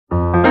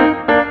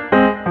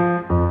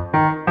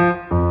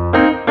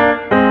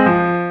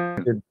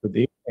good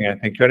evening. I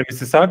think you're in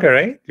Mississauga,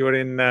 right? You're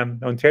in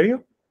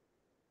Ontario?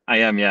 I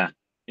am, yeah.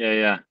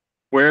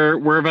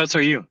 Whereabouts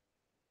are you?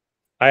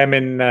 I am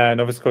in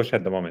Nova Scotia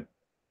at the moment.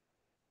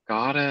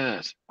 Got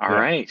it. All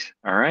Yeah.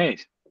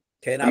 right.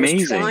 Okay, and Amazing. I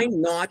was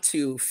trying not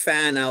to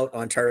fan out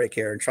on Tareq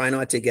here and try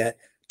not to get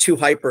too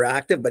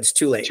hyperactive, but it's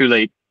too late. Too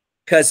late.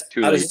 Because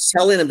Too I was late.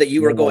 telling him that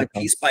you were You're going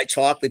welcome. piece by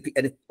chocolate,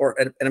 and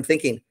I'm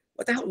thinking,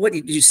 what the hell? What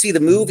did you see the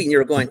movie? And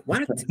you're going,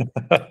 what?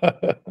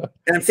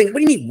 And I'm thinking,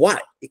 what do you mean,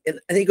 what?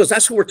 And he goes,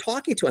 that's who we're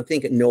talking to. I'm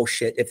thinking, no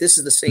shit. If this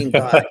is the same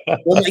guy,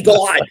 oh my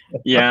God.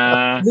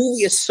 Yeah. The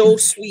movie is so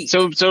sweet.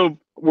 So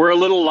we're a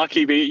little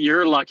lucky, but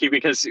you're lucky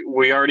because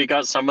we already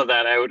got some of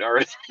that out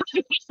already.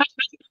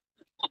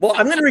 Well,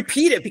 I'm going to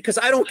repeat it because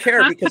I don't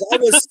care, because I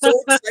was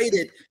so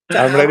excited.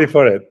 I'm ready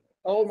for it.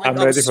 Oh my I'm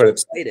God, I'm ready so for it.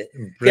 excited.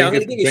 Bring I'm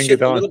going to give you bring shit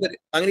it a on. little bit.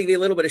 I'm going to give you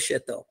a little bit of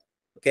shit though.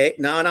 Okay.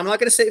 No, and I'm not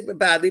going to say it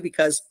badly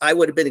because I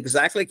would have been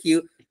exactly like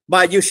you,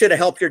 but you should have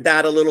helped your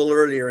dad a little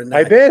earlier in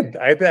that. I did.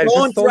 I Don't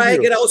just told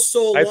drag you. it out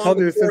so I long. told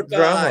you this is before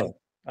God. drama.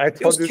 I It was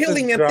told you this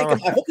killing is me. I'm drama.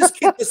 thinking, I hope this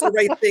kid does the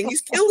right thing.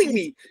 He's killing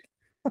me.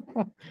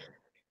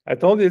 I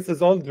told you this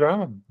is all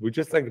drama. We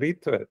just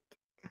agreed to it.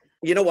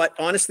 You know what?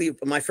 Honestly,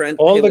 my friend,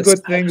 All it the was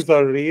good things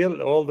are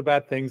real. All the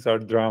bad things are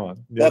drama.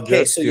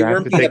 okay. So you have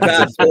weren't to being a take it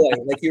bad this way.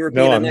 boy. Like you were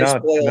being No, a I'm nice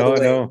not. boy all No,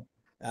 the way. no.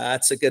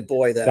 That's a good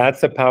boy then.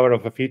 That's the power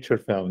of a feature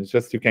film. It's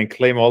just you can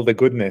claim all the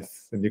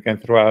goodness and you can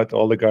throw out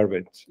all the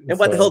garbage. And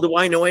what the hell do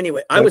I know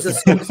anyway? I was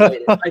just so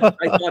excited. I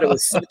thought it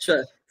was such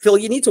a Phil.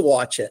 You need to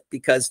watch it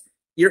because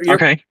you're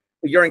Okay.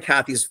 You're and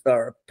Kathy's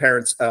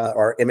parents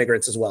are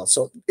immigrants as well.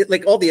 So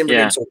like all the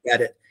immigrants will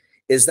get it.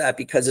 Is that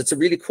because it's a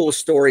really cool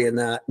story in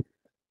that,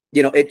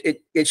 you know,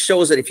 it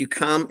shows that if you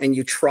come and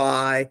you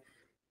try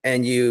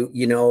and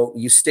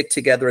you stick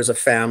together as a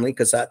family,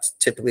 because that's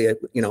typically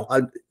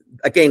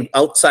again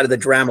outside of the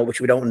drama,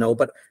 which we don't know,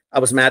 but I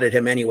was mad at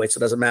him anyway, so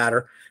it doesn't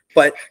matter.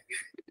 But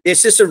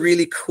it's just a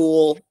really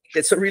cool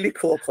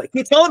play. Can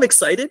you tell I'm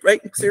excited,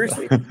 right?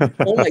 Seriously.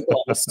 Oh my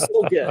God, it's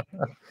so good.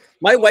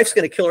 My wife's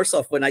gonna kill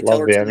herself when I tell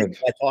her tonight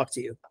I talk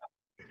to you.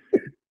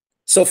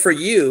 So for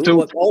you,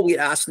 all we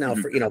ask now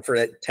for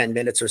 10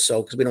 minutes or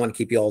so, because we don't want to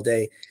keep you all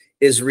day,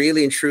 is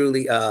really and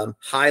truly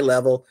high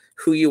level,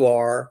 who you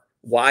are,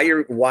 why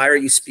are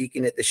you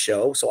speaking at the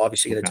show? So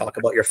obviously you're going to talk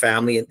about your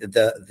family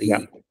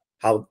and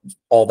how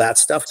all that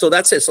stuff. So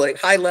that's it. So like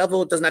high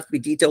level, it doesn't have to be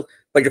detailed,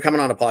 but you're coming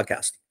on a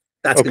podcast.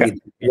 That's going to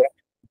be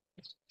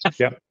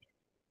yeah.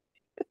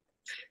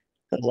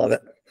 I love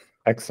it.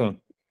 Excellent.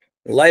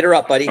 Light her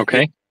up, buddy.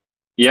 Okay.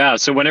 Yeah.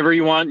 So whenever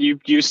you want,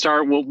 you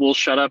start. We'll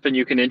shut up and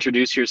you can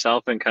introduce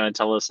yourself and kind of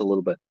tell us a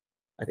little bit.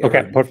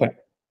 Okay.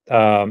 Perfect.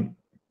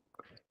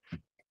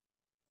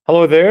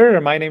 Hello there.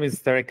 My name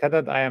is Tareq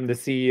Hadhad. I am the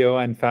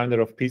CEO and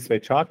founder of Peace by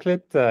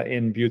Chocolate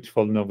in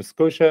beautiful Nova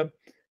Scotia.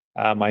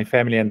 My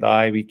family and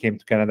we came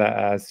to Canada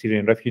as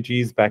Syrian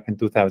refugees back in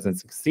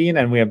 2016,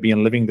 and we have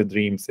been living the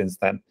dream since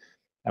then.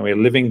 And we're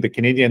living the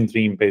Canadian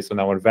dream based on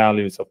our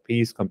values of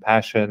peace,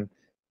 compassion,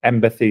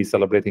 empathy,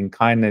 celebrating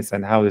kindness,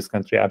 and how this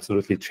country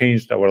absolutely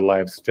changed our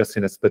lives just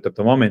in a split of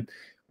the moment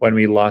when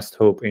we lost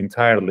hope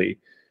entirely.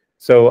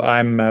 So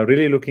I'm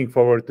really looking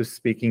forward to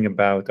speaking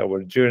about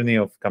our journey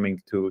of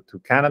coming to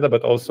Canada,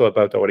 but also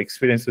about our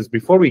experiences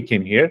before we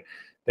came here,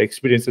 the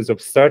experiences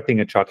of starting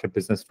a chocolate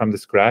business from the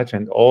scratch,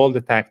 and all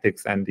the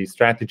tactics and the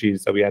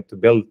strategies that we had to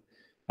build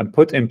and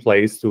put in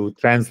place to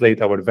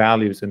translate our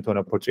values into an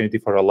opportunity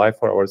for a life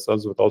for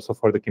ourselves, but also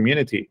for the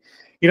community.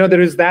 You know,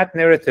 there is that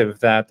narrative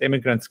that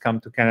immigrants come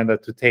to Canada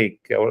to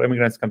take, or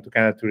immigrants come to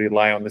Canada to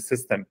rely on the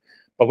system.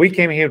 But we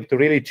came here to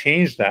really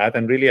change that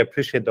and really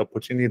appreciate the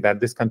opportunity that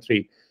this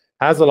country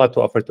has a lot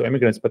to offer to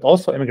immigrants, but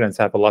also immigrants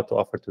have a lot to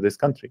offer to this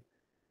country.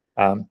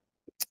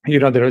 You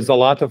know, there's a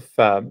lot of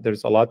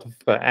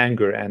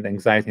anger and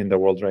anxiety in the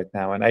world right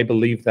now, and I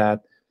believe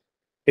that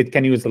it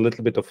can use a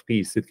little bit of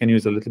peace. It can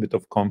use a little bit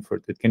of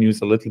comfort. It can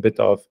use a little bit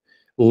of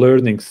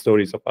learning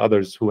stories of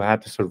others who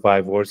had to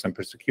survive wars and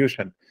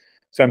persecution.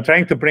 So I'm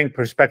trying to bring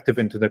perspective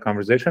into the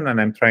conversation,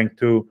 and I'm trying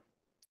to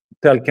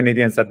tell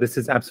Canadians that this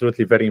is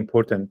absolutely very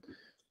important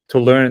to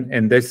learn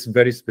in this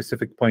very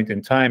specific point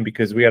in time,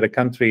 because we are a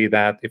country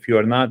that if you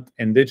are not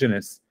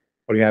Indigenous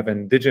or you have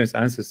Indigenous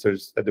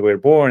ancestors that were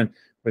born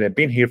or have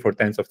been here for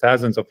tens of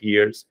thousands of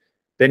years,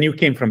 then you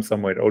came from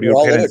somewhere, or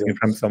your parents came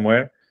from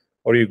somewhere,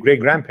 or your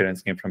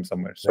great-grandparents came from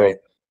somewhere. So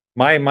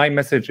my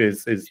message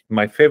is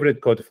my favorite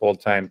quote of all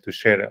time to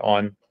share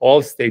on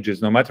all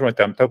stages, no matter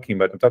what I'm talking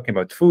about. I'm talking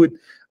about food,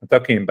 I'm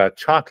talking about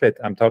chocolate,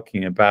 I'm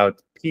talking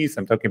about peace,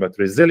 I'm talking about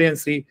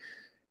resiliency,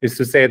 is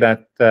to say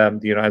that,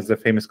 you know, as the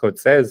famous quote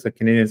says, the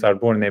Canadians are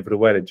born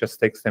everywhere. It just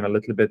takes them a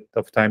little bit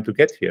of time to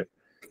get here.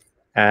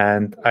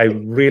 And I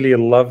really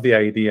love the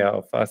idea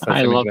of us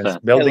as immigrants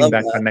building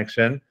that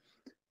connection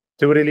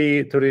to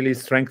really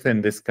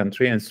strengthen this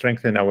country and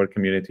strengthen our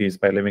communities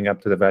by living up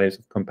to the values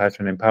of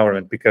compassion and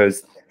empowerment.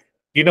 Because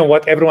you know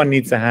what? Everyone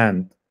needs a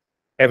hand.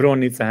 Everyone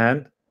needs a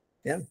hand.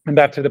 Yeah. And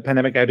after the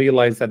pandemic, I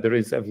realized that there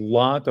is a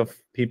lot of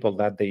people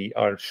that they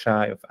are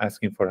shy of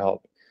asking for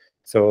help.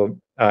 So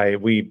I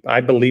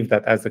believe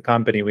that as a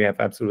company, we have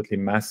absolutely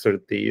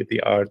mastered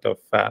the art of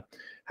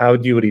how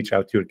do you reach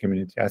out to your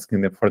community,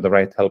 asking them for the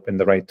right help in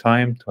the right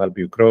time to help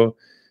you grow,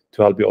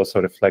 to help you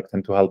also reflect,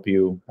 and to help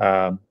you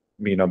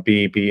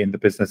be in the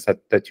business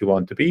that you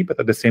want to be, but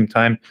at the same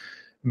time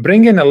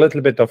bring in a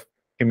little bit of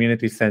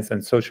community sense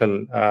and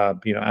social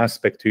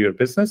aspect to your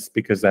business,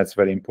 because that's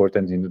very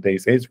important in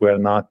today's age. We're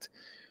not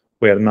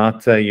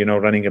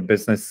running a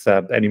business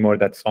anymore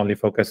that's only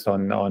focused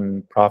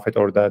on profit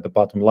or the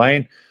bottom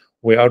line.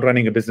 We are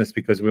running a business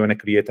because we want to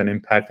create an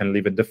impact and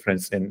leave a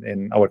difference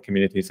in our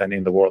communities and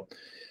in the world.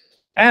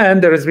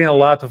 And there has been a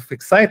lot of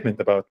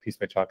excitement about Peace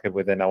by Chocolate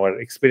within our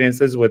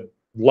experiences with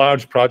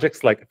large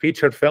projects like a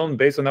feature film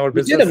based on our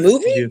business. You did a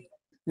movie?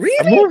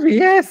 Really? A movie,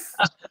 yes.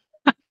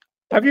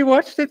 Have you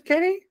watched it,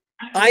 Kenny?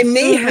 I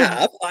may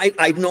have.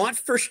 I'm not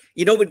for sure.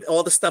 You know, with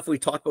all the stuff we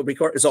talk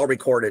about is all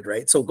recorded,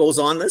 right? So it goes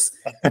on this.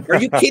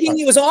 Are you kidding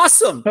me? It was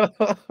awesome.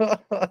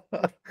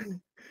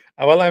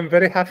 Well, I'm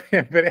very happy.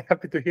 I'm very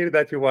happy to hear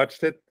that you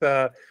watched it.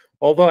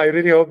 Although I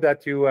really hope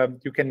that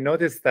you can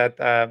notice that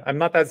I'm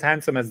not as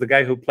handsome as the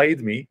guy who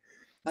played me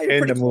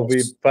in the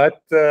movie,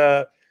 but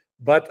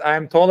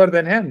I'm taller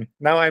than him.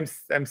 Now I'm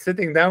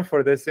sitting down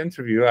for this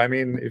interview. I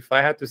mean, if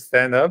I had to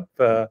stand up,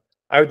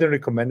 I wouldn't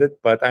recommend it,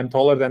 but I'm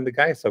taller than the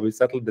guy, so we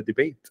settled the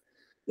debate.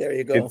 There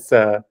you go. It's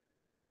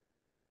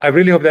I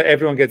really hope that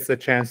everyone gets a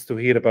chance to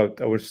hear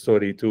about our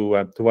story,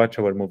 to watch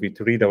our movie,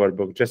 to read our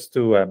book, just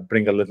to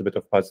bring a little bit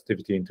of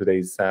positivity in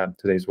today's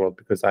world,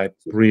 because I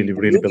really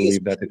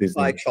believe that it is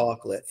by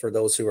chocolate. For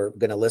those who are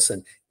going to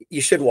listen,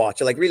 you should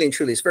watch it. Like, really and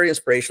truly, it's very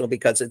inspirational,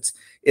 because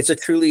it's a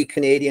truly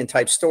Canadian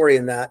type story,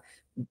 in that,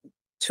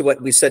 to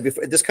what we said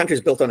before, this country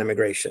is built on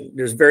immigration.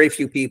 There's very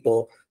few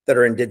people that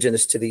are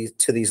indigenous to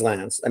these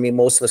lands. I mean,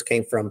 most of us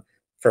came from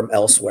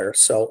elsewhere.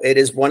 So it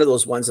is one of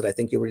those ones that I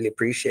think you'll really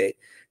appreciate.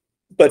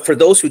 But for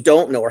those who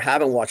don't know or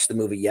haven't watched the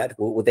movie yet,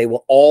 they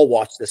will all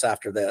watch this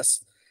after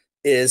this.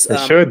 They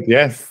should,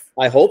 yes.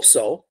 I hope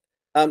so.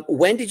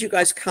 When did you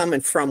guys come,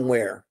 and from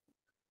where?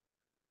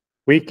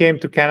 We came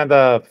to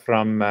Canada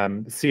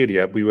from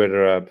Syria. We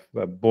were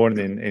born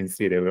in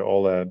Syria. We're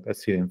all a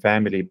Syrian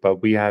family, but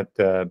we had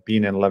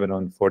been in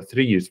Lebanon for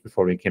 3 years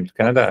before we came to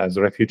Canada as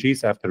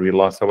refugees, after we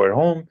lost our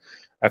home,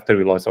 after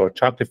we lost our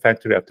chocolate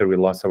factory, after we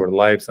lost our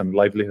lives and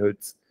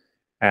livelihoods.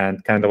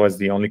 And Canada was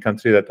the only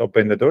country that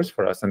opened the doors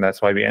for us, and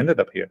that's why we ended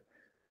up here.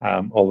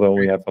 Although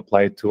we have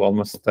applied to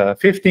almost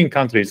 15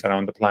 countries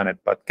around the planet,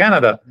 but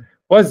Canada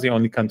was the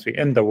only country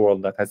in the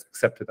world that has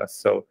accepted us.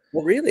 So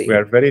really, we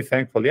are very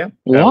thankful. Yeah.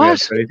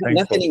 What?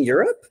 Nothing in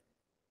Europe?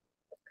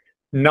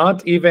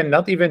 Not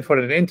even for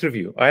an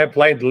interview. I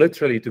applied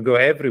literally to go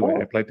everywhere.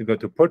 I applied to go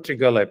to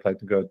Portugal. I applied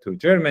to go to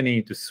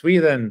Germany, to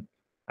Sweden.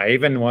 I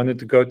even wanted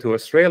to go to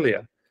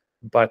Australia,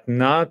 but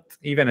not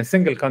even a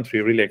single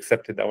country really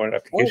accepted our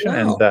application. Oh,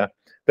 wow. And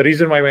the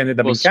reason why we ended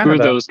up in Canada. Screw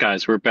those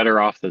guys. We're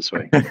better off this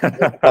way.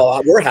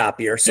 Oh, we're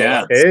happier. So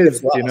yeah, it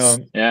is,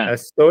 a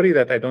story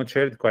that I don't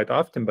share it quite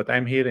often, but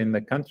I'm here in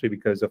the country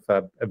because of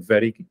a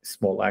very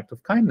small act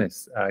of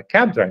kindness. A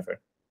cab driver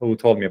who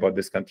told me about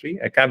this country,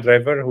 a cab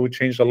driver who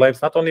changed the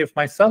lives not only of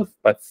myself,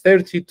 but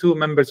 32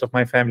 members of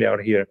my family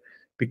are here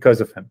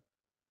because of him.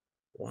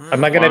 Wow. I'm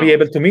not going to be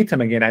able to meet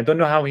him again. I don't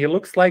know how he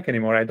looks like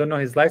anymore. I don't know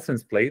his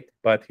license plate,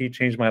 but he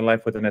changed my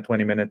life within a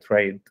 20-minute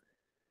ride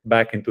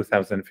back in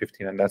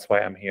 2015, and that's why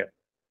I'm here.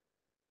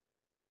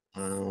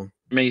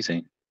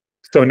 Amazing.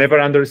 So never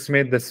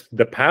underestimate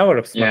the power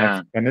of small acts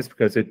of kindness,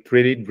 because it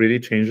really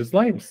changes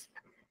lives.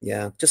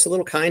 Yeah, just a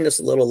little kindness,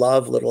 a little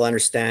love, a little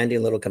understanding,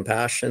 a little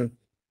compassion.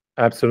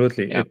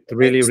 Absolutely. Yeah. It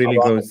really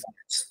goes.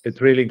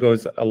 It really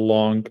goes a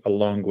long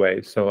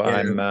way. So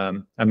yeah.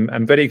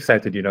 I'm very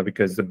excited,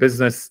 because the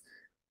business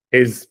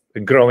is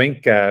growing.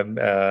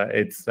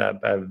 It's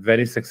a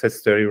very success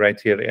story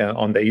right here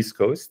on the East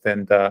Coast,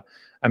 and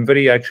I'm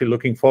very actually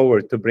looking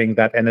forward to bring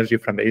that energy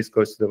from the East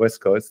Coast to the West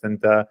Coast, and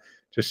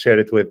just share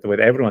it with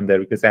everyone there,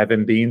 because I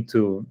haven't been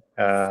to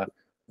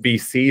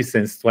BC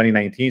since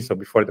 2019, so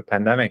before the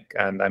pandemic,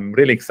 and I'm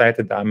really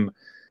excited.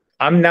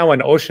 I'm now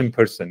an ocean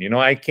person.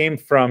 I came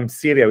from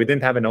Syria. We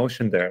didn't have an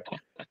ocean there,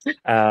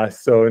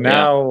 so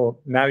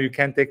now you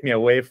can't take me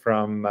away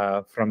from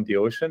the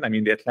ocean. I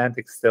mean, the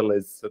Atlantic still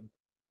is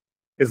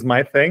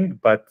my thing,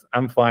 but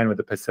I'm fine with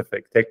the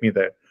Pacific. Take me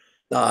there.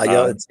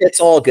 It's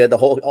all good.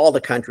 All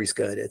the country's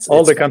good.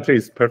 The country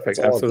is perfect.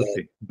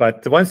 Absolutely.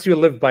 But once you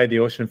live by the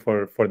ocean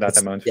for that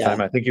amount of time,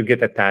 I think you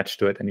get attached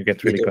to it and you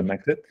get really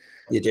connected.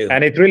 You do.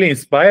 And it really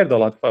inspired a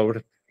lot of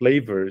our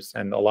flavors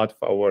and a lot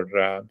of our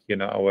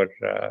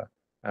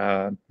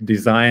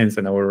designs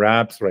and our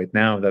wraps right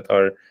now that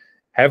are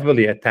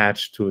heavily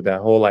attached to the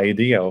whole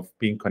idea of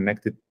being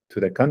connected to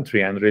the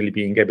country and really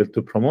being able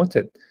to promote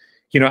it.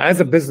 As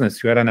a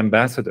business, you are an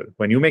ambassador.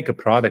 When you make a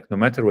product, no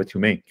matter what you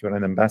make, you're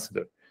an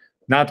ambassador.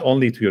 Not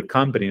only to your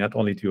company, not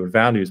only to your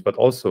values, but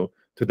also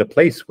to the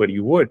place where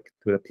you work,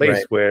 to the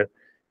place where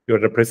you're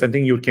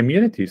representing your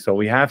community. So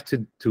we have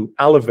to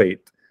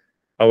elevate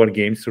our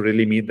games to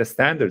really meet the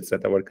standards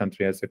that our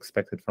country has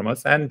expected from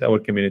us, and our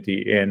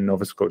community in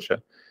Nova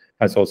Scotia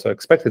has also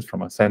expected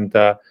from us. And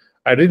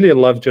I really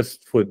love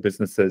just food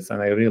businesses,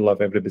 and I really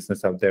love every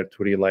business out there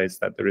to realize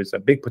that there is a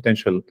big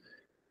potential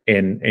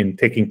in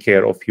taking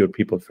care of your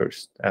people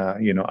first.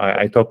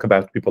 I talk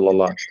about people a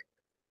lot.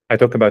 I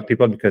talk about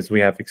people because we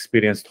have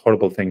experienced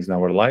horrible things in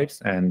our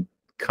lives, and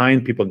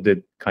kind people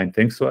did kind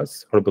things to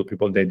us. Horrible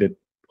people, they did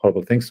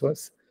horrible things to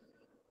us.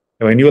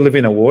 And when you live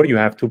in a war, you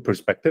have two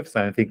perspectives,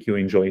 and I think you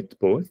enjoy it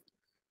both.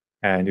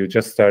 And you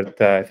just start,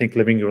 I think,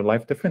 living your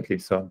life differently.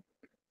 So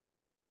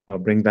I'll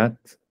bring that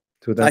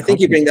to the I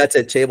think you bring that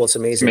to the table. It's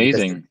amazing.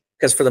 Amazing.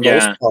 Because for the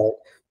most part,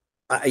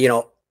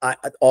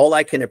 all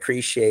I can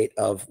appreciate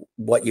of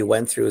what you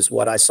went through is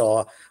what I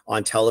saw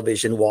on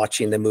television,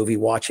 watching the movie,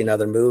 watching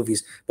other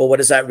movies. But what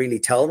does that really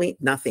tell me?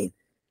 Nothing.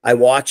 I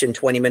watch, and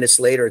 20 minutes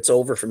later, it's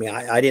over for me.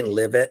 I didn't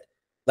live it.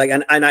 Like,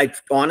 and I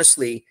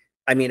honestly,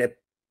 I mean, it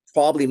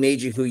probably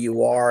made you who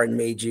you are and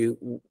made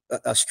you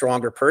a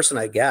stronger person,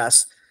 I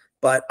guess.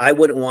 But I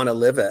wouldn't want to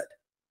live it.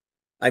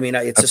 I mean,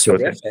 it's just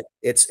horrific.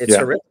 It's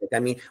horrific. I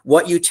mean,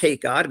 what you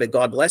take out of it,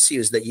 God bless you,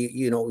 is that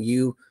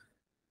you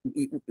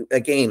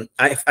again,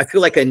 I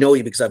feel like I know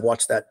you because I've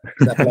watched that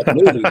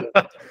movie.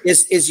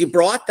 Is you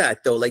brought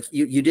that though, like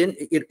you didn't.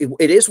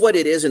 It is what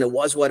it is, and it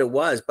was what it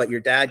was. But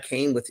your dad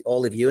came with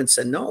all of you and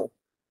said, "No,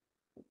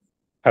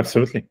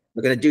 absolutely,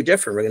 we're going to do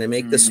different. We're going to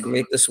make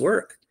this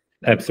work."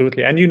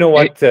 Absolutely, and you know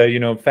what?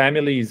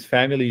 Families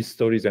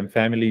stories and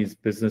families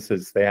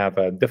businesses, they have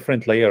a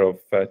different layer of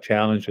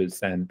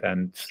challenges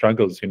and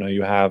struggles.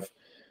 You have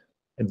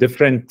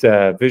different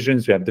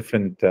visions, you have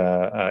different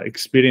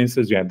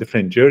experiences, you have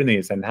different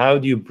journeys, and how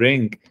do you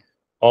bring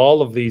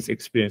all of these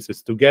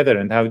experiences together,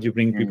 and how do you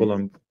bring people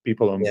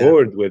on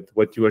board with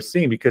what you are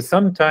seeing? Because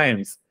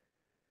sometimes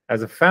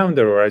as a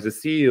founder or as a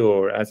CEO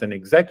or as an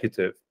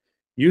executive,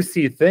 you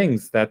see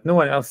things that no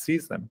one else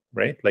sees them,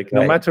 right? Like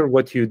no matter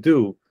what you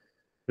do,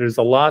 there's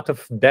a lot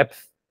of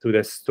depth to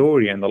the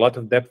story and a lot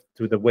of depth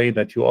to the way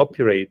that you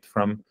operate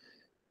from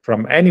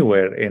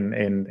anywhere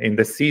in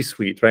the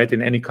C-suite, right?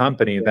 In any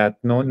company that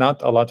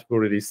not a lot of people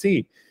really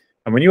see.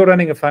 And when you're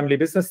running a family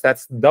business,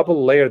 that's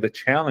double layer the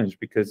challenge,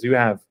 because you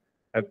have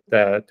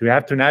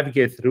to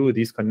navigate through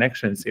these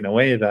connections in a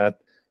way that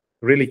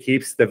really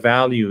keeps the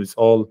values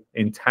all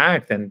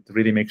intact and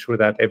really make sure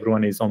that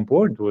everyone is on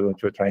board with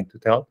what you're trying to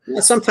tell.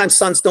 Sometimes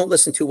sons don't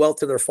listen too well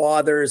to their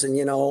fathers, and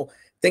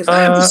things.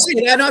 I'm just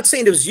saying. I'm not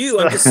saying it was you.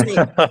 I'm just saying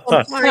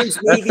sometimes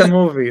maybe that's a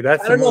movie.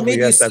 That's I don't know.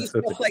 Maybe yes, you see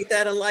absolutely. stuff like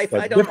that in life.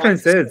 But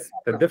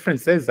the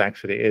difference is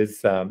actually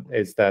is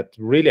that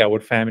really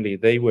our family,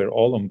 they were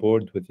all on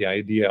board with the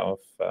idea of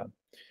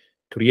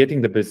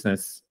creating the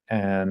business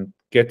and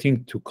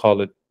getting to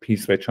call it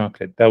Peace by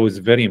Chocolate. That was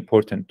very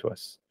important to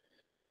us,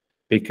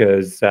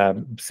 because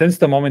since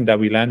the moment that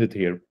we landed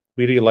here,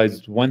 we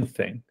realized one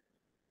thing,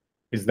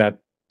 is that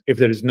if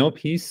there is no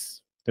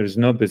peace, there is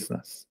no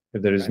business.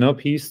 If there is no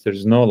peace,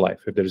 there's no life.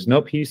 If there's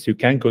no peace, you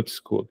can't go to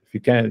school.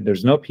 If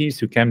there's no peace,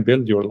 you can't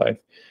build your life.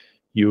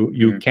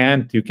 You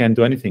can't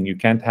do anything. You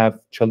can't have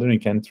children.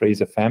 You can't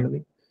raise a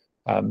family.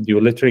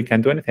 You literally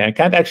can't do anything. I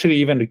can't actually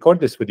even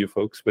record this with you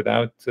folks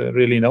without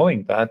really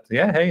knowing that,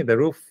 hey, the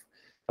roof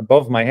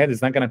above my head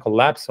is not going to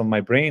collapse on my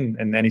brain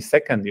in any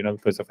second,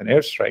 because of an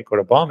airstrike or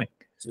a bombing.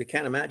 So we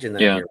can't imagine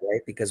that here,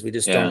 right? Because we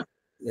just don't.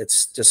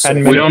 It's just so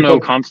we don't know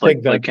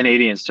conflict. Like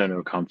Canadians don't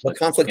know conflict. What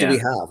conflict do we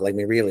have? Like,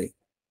 really,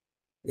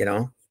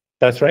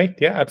 That's right.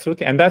 Yeah,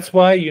 absolutely. And that's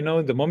why,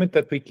 the moment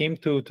that we came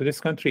to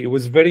this country, it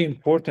was very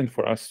important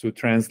for us to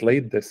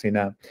translate this in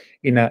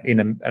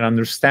an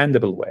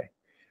understandable way.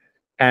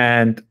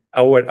 And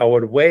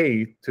our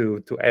way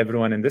to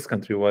everyone in this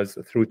country was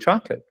through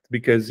chocolate,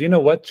 because you know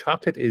what?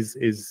 Chocolate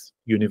is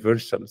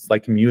universal. It's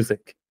like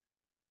music.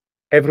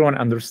 Everyone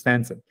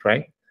understands it,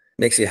 right?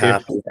 Makes you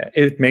happy.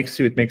 It makes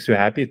you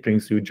happy. It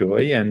brings you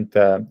joy,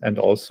 and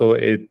also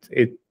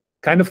it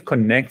kind of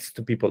connects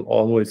to people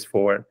always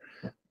for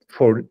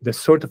the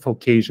sort of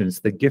occasions,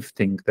 the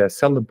gifting, the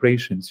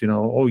celebrations.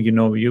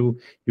 You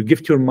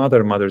gift your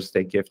mother Mother's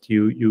Day gift.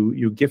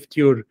 You gift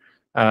your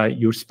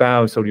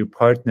spouse or your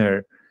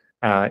partner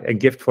a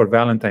gift for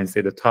Valentine's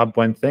Day. The top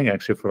one thing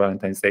actually for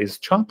Valentine's Day is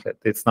chocolate.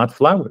 It's not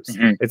flowers.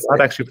 It's not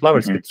actually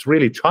flowers. It's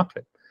really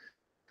chocolate.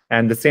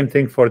 And the same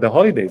thing for the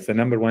holidays. The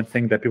number one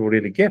thing that people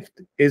really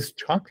gift is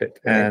chocolate.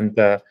 Right. And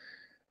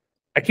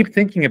I keep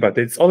thinking about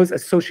it. It's always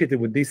associated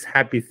with these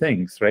happy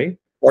things, right?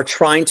 Or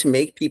trying to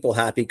make people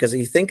happy. Because if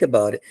you think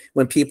about it,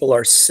 when people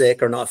are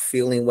sick or not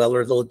feeling well or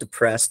a little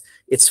depressed,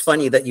 it's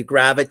funny that you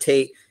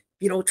gravitate,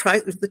 try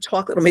the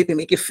chocolate or maybe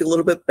make you feel a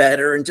little bit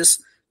better, and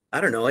just, I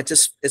don't know,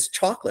 it's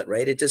chocolate,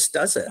 right? It just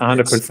does it.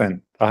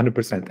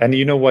 100%. And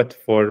you know what,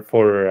 for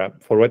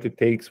what it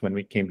takes, when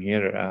we came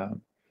here,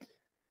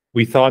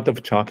 we thought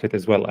of chocolate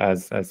as well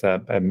as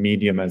a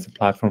medium, as a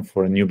platform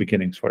for new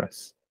beginnings for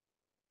us.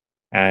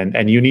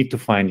 And you need to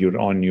find your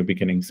own new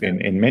beginnings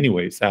in many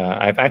ways.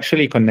 I've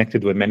actually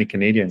connected with many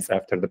Canadians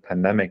after the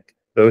pandemic,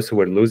 those who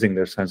were losing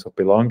their sense of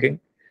belonging.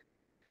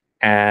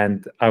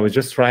 And I was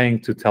just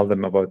trying to tell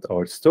them about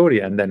our story.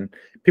 And then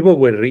people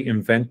were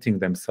reinventing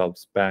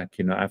themselves back,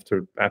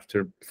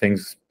 after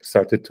things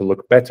started to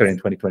look better in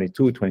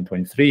 2022,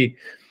 2023.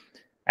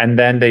 And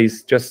then they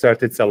just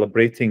started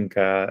celebrating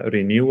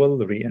renewal,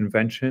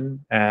 reinvention,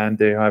 and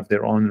they have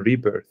their own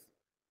rebirth.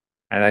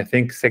 And I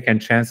think second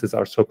chances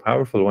are so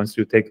powerful once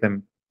you take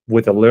them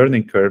with a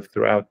learning curve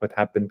throughout what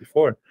happened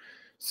before.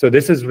 So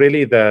this is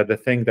really the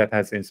thing that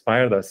has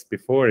inspired us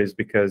before, is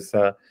because,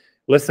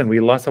 listen, we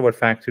lost our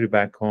factory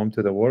back home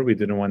to the war. We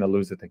didn't want to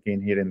lose it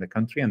again here in the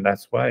country. And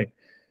that's why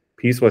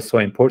peace was so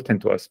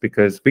important to us,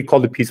 because we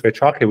called it peace by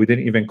chocolate. We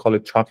didn't even call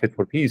it chocolate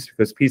for peace,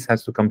 because peace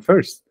has to come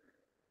first.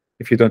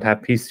 If you don't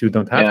have peace, you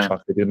don't have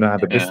chocolate. You don't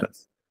have a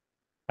business.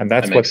 And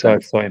that's what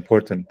was so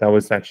important. That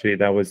was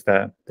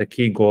the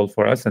key goal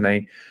for us. And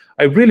I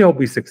really hope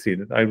we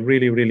succeeded. I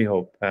really, really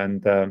hope.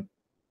 And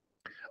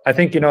I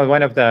think,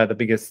 one of the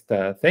biggest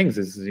things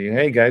is,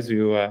 hey guys,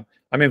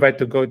 I'm invited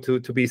to go to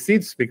BC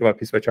to speak about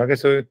peace by chocolate.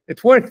 So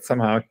it worked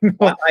somehow.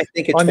 I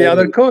think it on the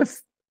other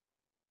coast.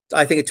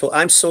 I think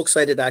I'm so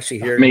excited to actually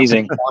hear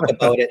Amazing. talk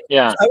about it.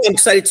 Yeah, I'm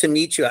excited to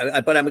meet you,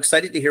 but I'm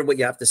excited to hear what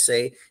you have to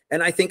say,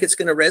 and I think it's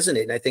going to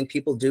resonate. And I think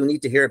people do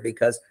need to hear it,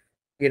 because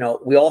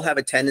we all have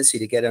a tendency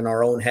to get in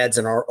our own heads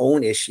and our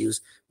own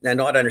issues and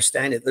not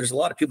understand it. There's a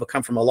lot of people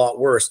come from a lot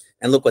worse,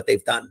 and look what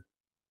they've done.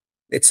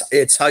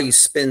 It's how you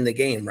spin the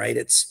game, right?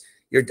 It's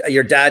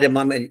your dad and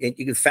mom and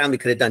your family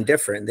could have done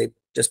different. They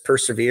just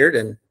persevered,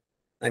 and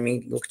I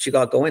mean, look what you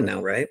got going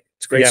now, right?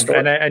 It's a great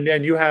story.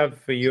 And you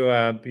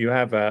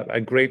have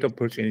a great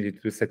opportunity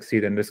to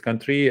succeed in this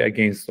country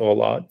against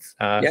all odds.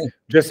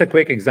 Just a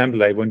quick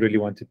example. I really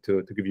wanted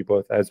to give you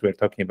both, as we're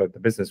talking about the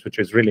business, which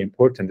is really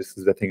important. This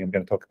is the thing I'm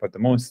going to talk about the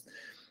most.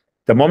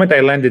 The moment I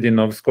landed in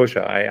Nova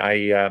Scotia,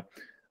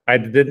 I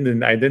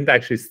didn't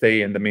actually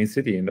stay in the main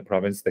city in the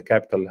province, the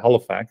capital,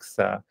 Halifax.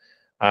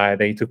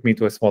 They took me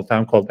to a small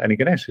town called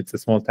Antigonish. It's a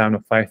small town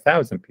of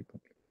 5,000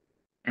 people.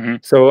 Mm-hmm.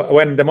 So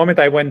the moment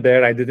I went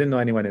there, I didn't know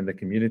anyone in the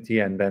community.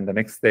 And then the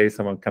next day,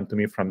 someone come to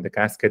me from the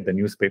Cascade, the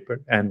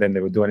newspaper, and then they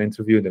would do an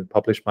interview. They'd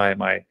publish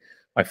my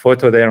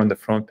photo there on the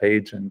front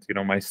page, and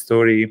my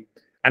story.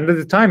 And at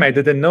the time, I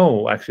didn't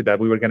know actually that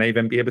we were going to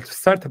even be able to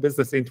start a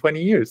business in 20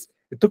 years.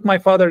 It took my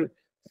father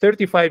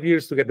 35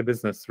 years to get the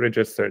business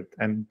registered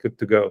and good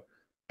to go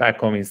back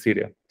home in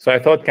Syria. So I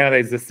thought Canada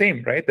is the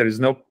same, right? There's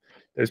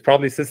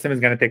probably system is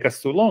going to take us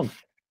too long.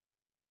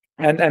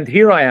 And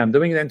here I am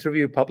doing the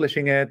interview,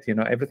 publishing it.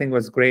 Everything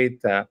was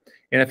great.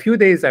 In a few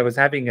days, I was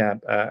having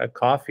a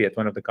coffee at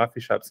one of the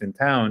coffee shops in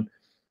town.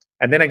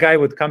 And then a guy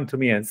would come to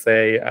me and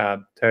say,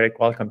 Tareq,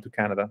 welcome to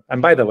Canada.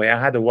 And by the way, I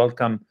had a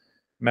welcome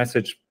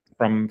message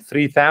from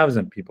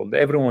 3,000 people.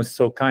 Everyone was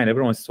so kind.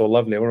 Everyone was so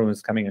lovely. Everyone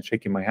was coming and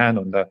shaking my hand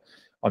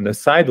on the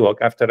sidewalk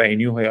after I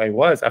knew who I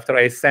was, after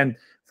I sent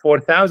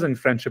 4,000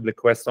 friendship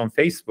requests on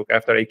Facebook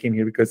after I came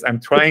here, because I'm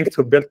trying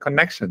to build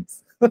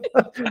connections.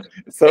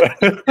 So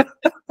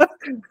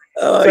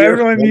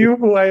everyone knew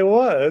who I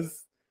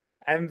was.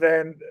 And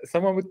then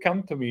someone would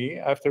come to me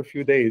after a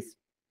few days.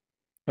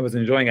 I was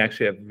enjoying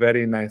actually a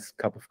very nice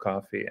cup of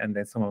coffee. And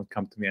then someone would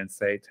come to me and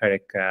say,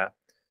 Tareq,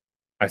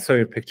 I saw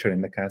your picture in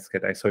the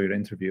casket. I saw your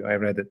interview. I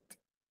read it.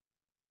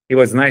 It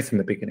was nice in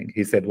the beginning.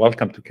 He said,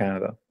 welcome to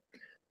Canada.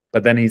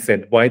 But then he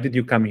said, why did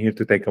you come here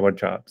to take our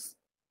jobs?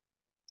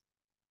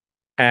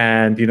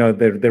 And,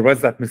 there was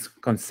that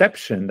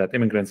misconception that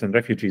immigrants and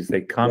refugees,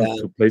 they come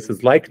to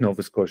places like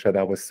Nova Scotia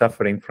that was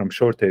suffering from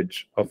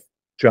shortage of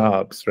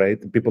jobs,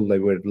 right? The people, they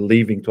were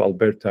leaving to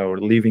Alberta or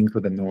leaving to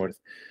the north.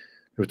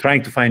 They were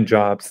trying to find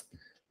jobs.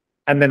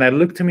 And then I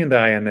looked him in the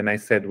eye and then I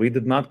said, we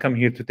did not come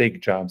here to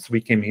take jobs.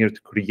 We came here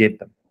to create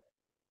them.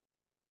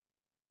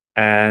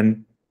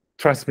 And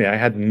trust me, I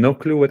had no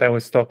clue what I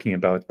was talking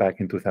about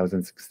back in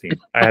 2016.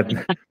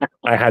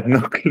 I had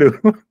no clue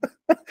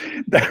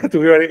that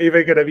we were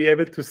even going to be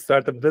able to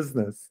start a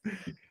business.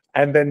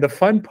 And then the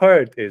fun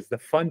part that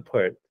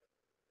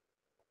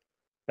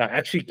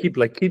actually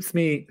keeps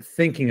me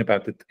thinking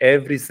about it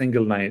every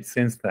single night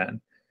since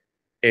then,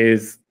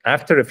 is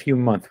after a few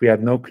months, we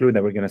had no clue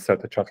that we're going to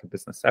start a chocolate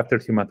business. After a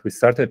few months, we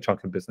started a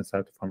chocolate business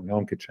out from our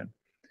home kitchen.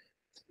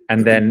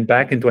 And then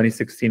back in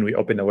 2016, we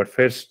opened our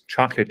first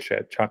chocolate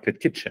shed, chocolate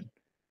kitchen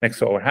next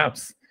to our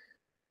house.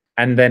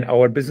 And then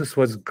our business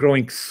was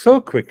growing so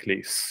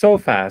quickly, so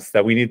fast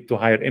that we needed to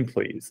hire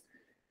employees.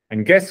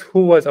 And guess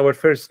who was our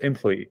first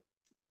employee?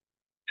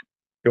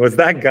 It was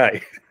that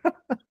guy.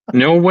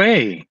 No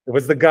way. It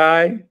was the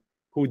guy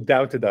who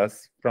doubted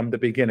us from the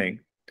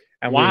beginning.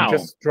 And we were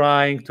just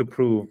trying to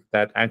prove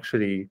that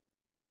actually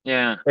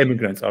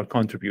immigrants are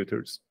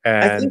contributors.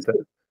 And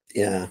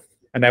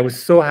and I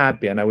was so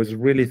happy and I was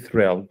really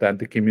thrilled that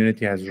the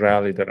community has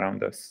rallied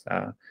around us.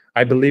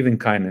 I believe in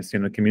kindness.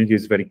 Community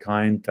is very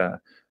kind.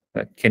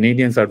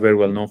 Canadians are very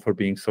well known for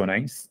being so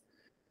nice.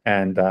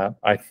 And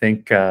I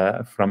think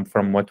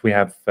from what we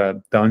have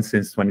done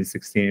since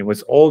 2016, it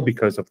was all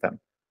because of them.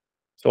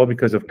 It's all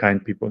because of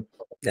kind people.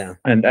 Yeah.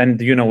 And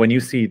when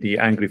you see the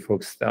angry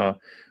folks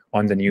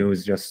on the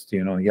news just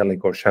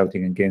yelling or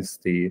shouting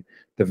against the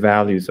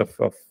values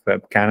of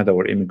Canada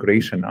or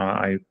immigration,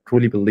 I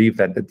truly believe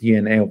that the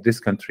DNA of this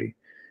country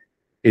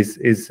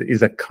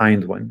is a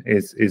kind one,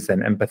 is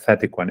an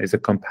empathetic one, is a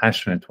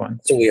compassionate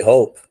one. So we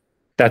hope.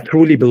 That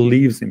truly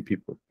believes in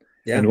people.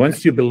 Yeah. And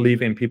once you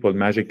believe in people,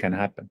 magic can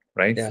happen,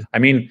 right? Yeah. I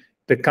mean,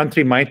 the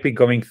country might be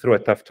going through a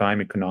tough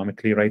time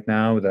economically right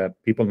now. The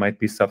people might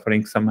be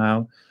suffering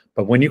somehow.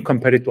 But when you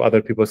compare it to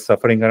other people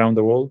suffering around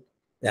the world,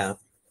 Yeah.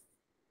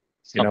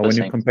 you know, when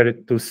you compare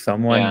it to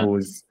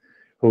someone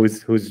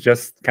who's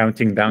just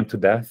counting down to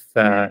death,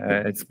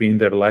 it's been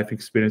their life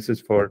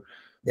experiences for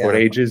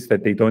ages,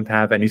 that they don't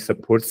have any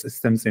support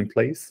systems in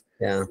place.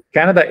 Yeah.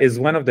 Canada is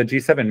one of the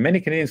G7.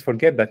 Many Canadians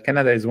forget that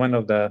Canada is one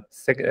of the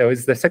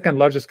is the second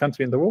largest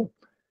country in the world.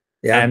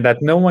 Yeah. And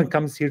that no one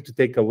comes here to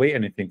take away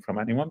anything from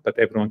anyone, but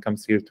everyone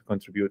comes here to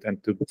contribute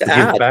and to give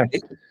add, back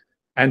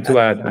and to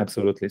add.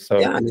 Absolutely. So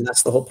yeah, I mean,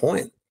 that's the whole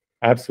point.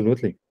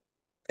 Absolutely.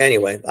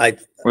 Anyway,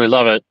 we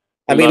love it.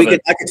 I mean,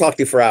 I could talk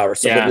to you for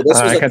hours. So yeah, this was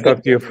I can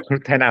talk to you for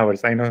 10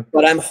 hours. I know.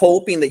 But I'm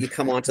hoping that you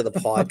come onto the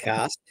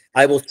podcast.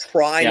 I will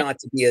try not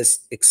to be as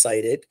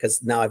excited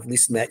because now I've at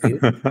least met you.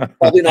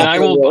 Probably not. And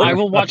I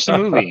will watch the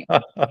movie.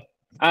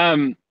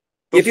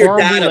 Give your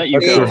dad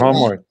your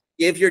homework.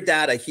 Give your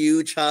dad a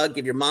huge hug.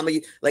 Give your mama,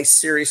 like,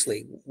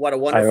 seriously, what a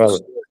wonderful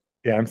story.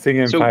 Yeah, I'm seeing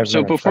in 5 minutes.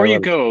 So before you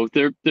go,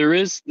 there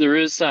is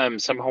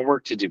some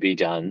homework to be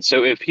done.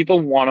 So if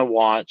people want to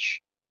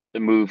watch the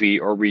movie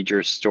or read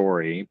your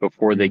story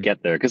before they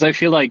get there, because I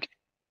feel like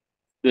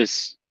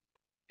this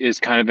is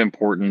kind of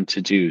important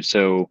to do.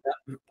 So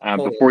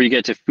before you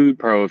get to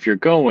FoodPro, if you're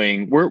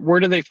going, where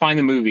do they find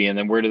the movie, and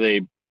then where do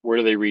they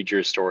read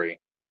your story?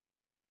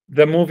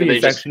 The movie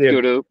is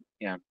actually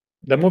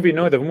the movie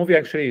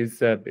actually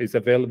is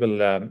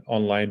available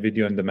online,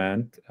 video on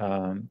demand.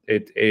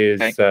 It is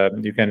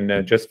you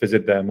can just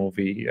visit the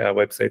movie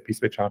website,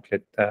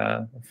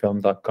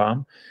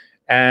 peacewaychocolatefilm.com,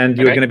 and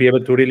you're going to be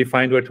able to really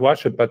find where to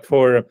watch it. But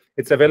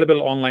it's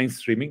available online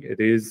streaming.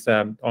 It is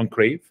on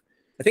Crave.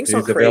 I think it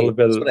is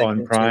available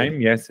on Prime.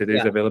 Yes, it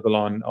is available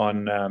on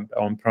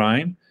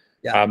Prime.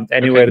 Yeah.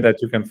 Anywhere that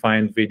you can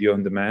find video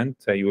on demand,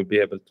 you will be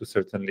able to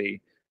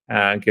certainly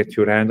get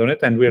your hand on it.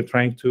 And we're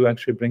trying to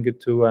actually bring it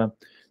to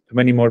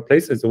many more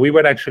places. We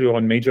were actually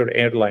on major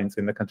airlines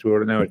in the country.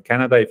 We're now in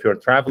Canada. If you're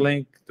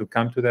traveling to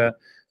come to the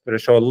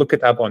show, look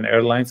it up on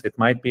airlines. It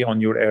might be on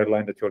your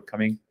airline that you're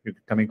coming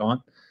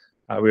on.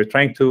 We're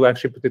trying to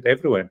actually put it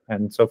everywhere.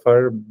 And so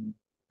far,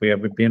 we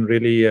have been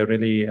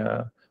really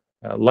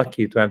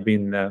lucky to have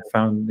been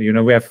found. You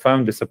know, we have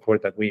found the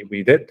support that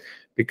we did,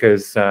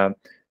 because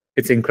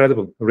it's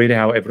incredible, really,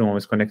 how everyone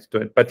was connected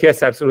to it. But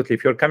yes, absolutely.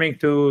 If you're coming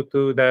to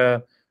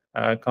the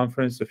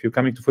conference, if you're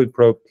coming to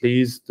FoodPro,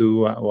 please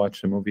do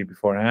watch the movie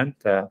beforehand,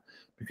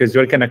 because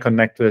you're going to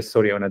connect to the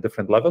story on a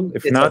different level.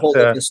 If it's not, a whole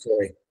different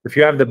story. If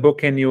you have the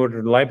book in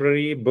your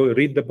library,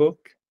 read the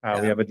book.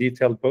 We have a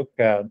detailed book.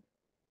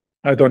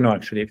 I don't know,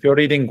 actually. If you're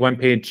reading one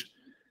page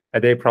a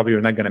day, probably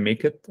you're not going to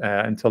make it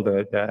until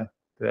the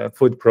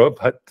FoodPro.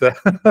 But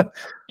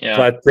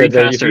read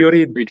faster. If you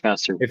read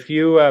faster. If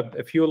you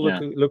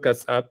look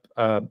us up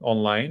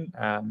online,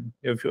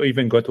 if you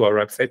even go to our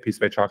website,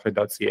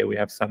 peacewaychocolate.ca, we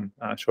have some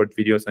short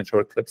videos and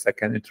short clips that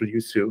can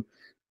introduce you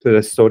to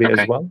the story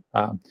as well.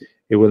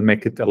 It will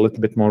make it a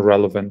little bit more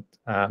relevant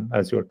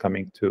as you're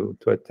coming to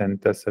attend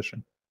the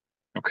session.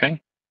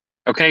 Okay,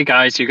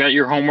 guys, you got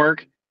your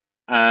homework.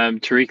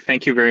 Tareq,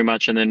 thank you very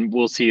much, and then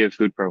we'll see you at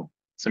FoodPro.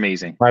 It's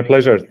amazing. My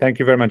pleasure. Thank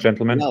you very much,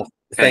 gentlemen. No,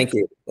 thank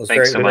you. It was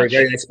Thanks very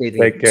nice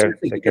meeting you. Take care.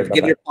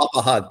 Give your papa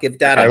a hug. Give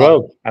dad a hug. I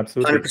will.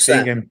 Absolutely.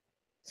 100%.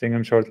 Seeing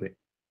him shortly.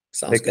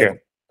 Sounds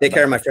good. Take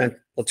care, my friend.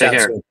 We'll chat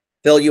soon.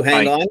 Phil, you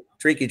hang on.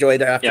 Tareq, enjoy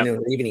the afternoon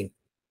or evening.